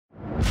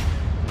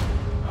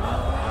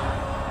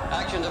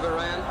actions of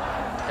Iran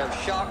have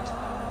shocked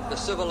the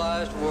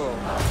civilized world.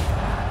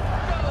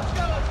 Let's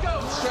go, let's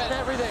go! Shred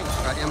everything!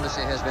 Our embassy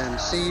has been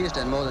seized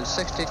and more than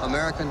 60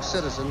 American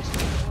citizens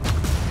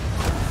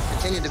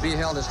continue to be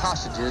held as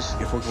hostages.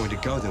 If we're going to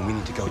go, then we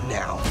need to go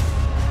now.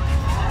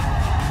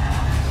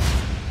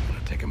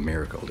 It'll take a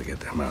miracle to get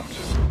them out.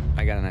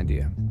 I got an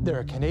idea. They're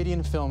a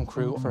Canadian film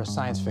crew for a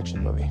science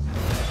fiction movie.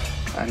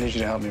 I need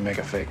you to help me make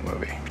a fake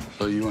movie.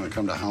 So you want to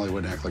come to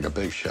Hollywood and act like a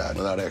big shot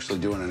without actually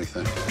doing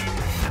anything?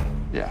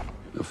 Yeah.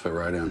 You'll fit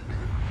right in.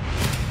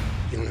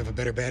 You don't have a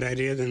better bad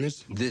idea than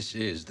this? This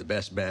is the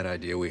best bad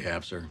idea we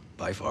have, sir,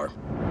 by far.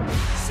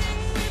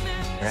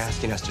 You're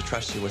asking us to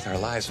trust you with our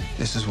lives.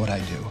 This is what I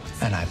do,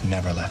 and I've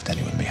never left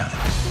anyone behind.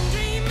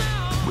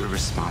 We're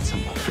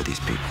responsible for these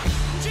people.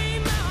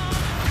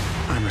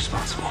 I'm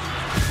responsible.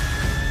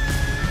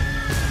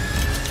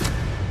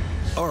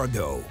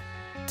 Argo,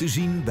 te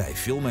zien bij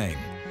Film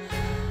 1.